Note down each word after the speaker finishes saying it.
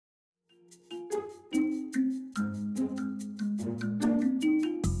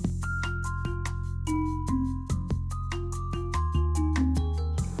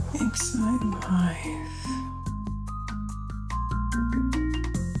5.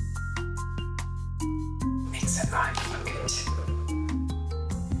 Makes it 9. Fuck it.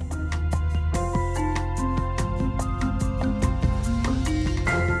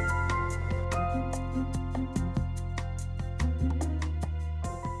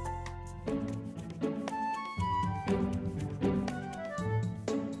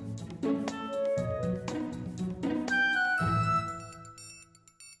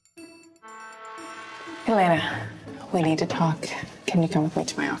 Elena, we need to talk. Can you come with me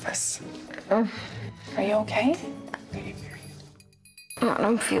to my office? Are you okay? I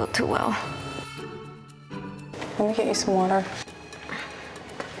don't feel too well. Let me get you some water.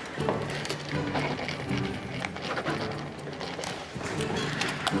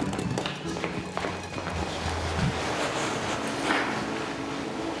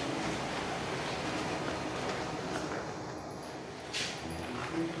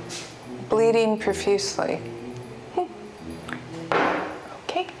 Bleeding profusely.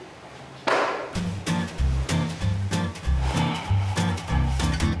 Okay.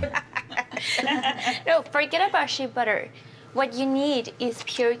 No, forget about shea butter. What you need is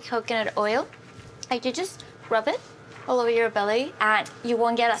pure coconut oil. Like, you just rub it all over your belly and you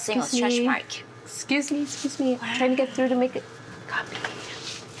won't get a single stretch mark. Excuse me. I'm trying to get through to make it copy.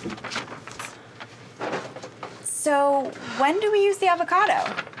 So, when do we use the avocado?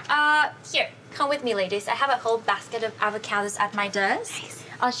 Here, come with me, ladies. I have a whole basket of avocados at my desk. Nice.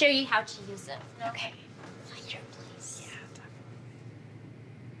 I'll show you how to use it. Okay. Lighter, please.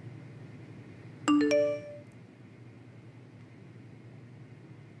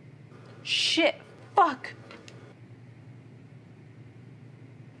 Shit. Fuck.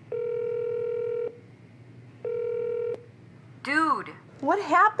 Dude. What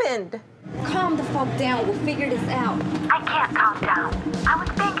happened? Calm the fuck down. We'll figure this out. I can't calm down. I was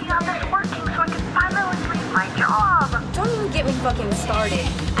banking on this working so I could finally leave my job. Don't even get me fucking started.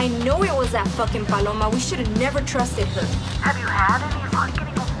 I know it was that fucking Paloma. We should have never trusted her. Have you had any luck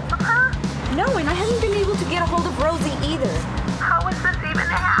getting a hold of her? No, and I haven't been able to get a hold of Rosy either. How is this even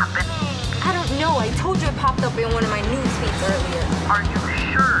happening? I don't know. I told you it popped up in one of my news feeds earlier. Are you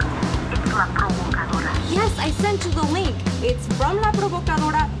sure it's La Provocadora? Yes, I sent you the link. It's from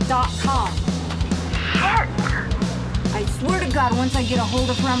laprovocadora.com. Shit! I swear to God, once I get a hold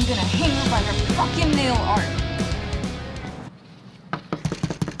of her, I'm gonna hang her by her fucking nail art.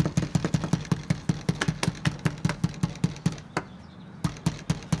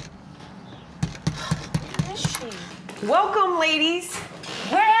 Where is she? Welcome, ladies.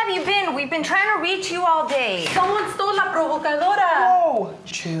 Where have you been? We've been trying to reach you all day. Someone stole La Provocadora. Oh,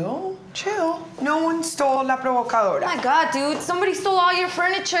 chill. No one stole La Provocadora. Oh my God, dude, somebody stole all your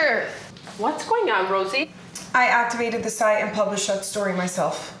furniture. What's going on, Rosie? I activated the site and published that story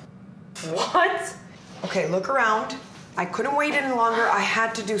myself. What? Okay, look around. I couldn't wait any longer. I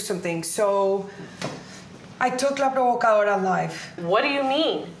had to do something, so I took La Provocadora live. What do you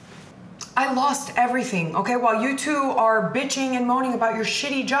mean? I lost everything, okay? While you two are bitching and moaning about your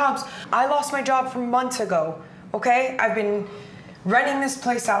shitty jobs, I lost my job from months ago, okay? I've been renting this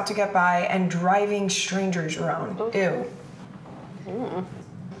place out to get by and driving strangers around. Ew.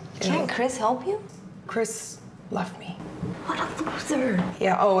 Can't Chris help you? Chris left me. What a loser.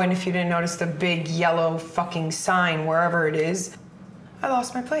 Yeah, oh, and if you didn't notice the big yellow fucking sign wherever it is, I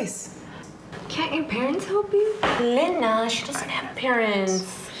lost my place. Can't your parents help you? Lena, she doesn't have parents.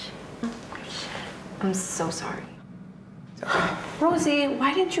 I'm so sorry. Rosie,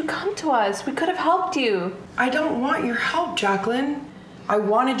 why didn't you come to us? We could have helped you. I don't want your help, Jacqueline. I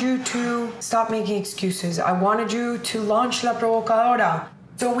wanted you to stop making excuses. I wanted you to launch La Provocadora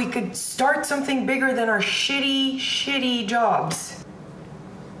so we could start something bigger than our shitty jobs.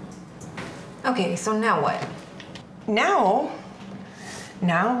 Okay, so now what? Now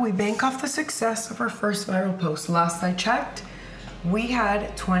we bank off the success of our first viral post. Last I checked, we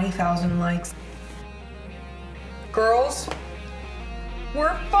had 20,000 likes. Girls,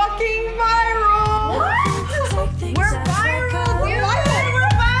 we're fucking viral! What? We're viral!